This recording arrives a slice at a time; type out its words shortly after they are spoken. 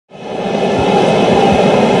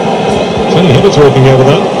Hibbert walking over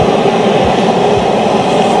there.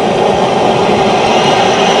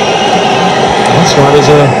 That's why there's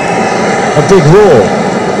a big roar.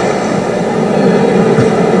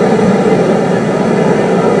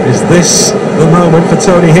 Is this the moment for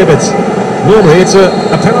Tony Hibbert? Normally it's a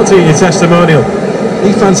penalty in your testimonial.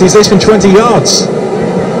 He fancies this from 20 yards.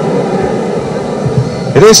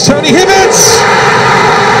 It is Tony Hibbert!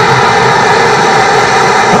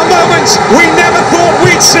 A moment we never thought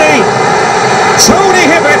we'd see. Tony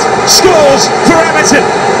Hibbert scores for Everton.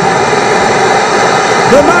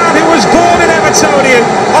 The man who was born an Evertonian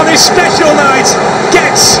on his special night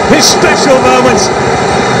gets his special moment.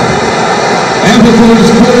 Everton's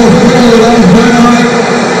fourth goal of the night.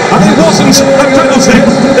 And it wasn't a penalty,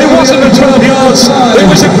 it wasn't a 12 yards, it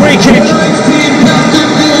was a free kick. 19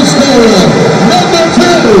 captain goal scorer, number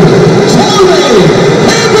 2, Tony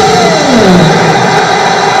Hibbert.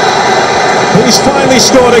 He's finally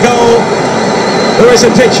scored a goal. There is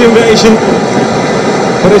a pitch invasion,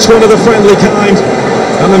 but it's one of the friendly kind,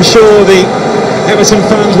 and I'm sure the Everton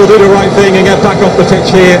fans will do the right thing and get back off the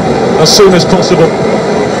pitch here as soon as possible.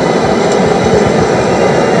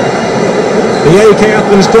 The AK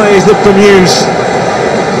Athens players look bemused.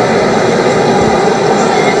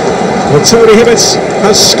 Well, Tony Hibbert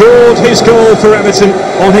has scored his goal for Everton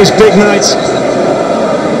on his big night.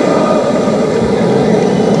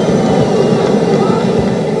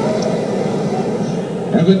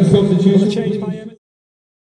 Everton substitution.